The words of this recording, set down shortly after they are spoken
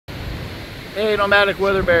Hey, Nomadic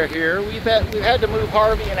Weather Bear here. We've had to move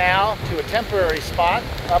haRVey and Al to a temporary spot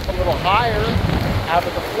up a little higher out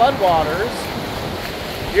of the floodwaters.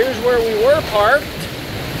 Here's where we were parked.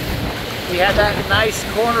 We had that nice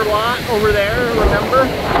corner lot over there, remember?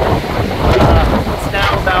 It's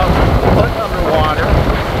now about a foot underwater.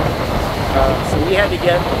 So we had to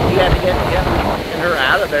get him and her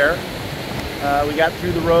out of there. We got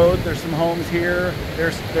through the road. There's some homes here.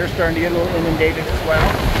 They're starting to get a little inundated as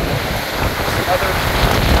well. Other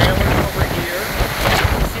trailers over here. You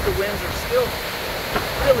can see the winds are still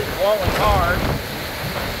really blowing hard.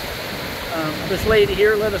 This lady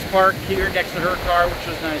here let us park here next to her car, which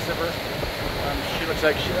was nice of her. She looks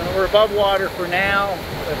like we're above water for now,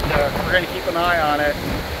 but we're going to keep an eye on it.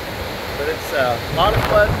 But it's a lot of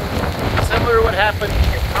flood, similar to what happened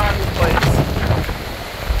at Connie's place.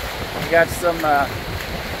 You got some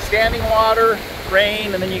standing water,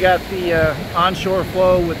 rain, and then you got the onshore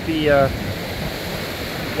flow with the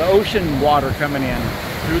ocean water coming in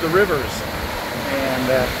through the rivers and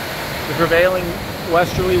the prevailing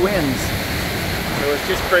westerly winds. So it's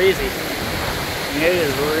just crazy. It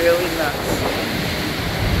is really nuts.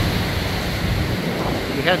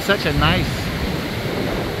 We had such a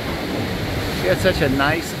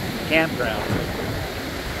nice campground.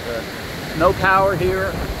 No power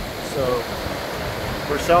here, so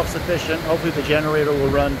we're self-sufficient. Hopefully the generator will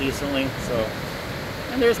run decently.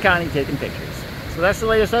 And there's Connie taking pictures. So that's the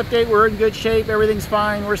latest update. We're in good shape. Everything's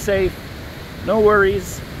fine. We're safe. No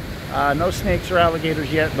worries. No snakes or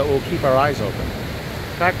alligators yet, but we'll keep our eyes open.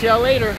 Talk to y'all later.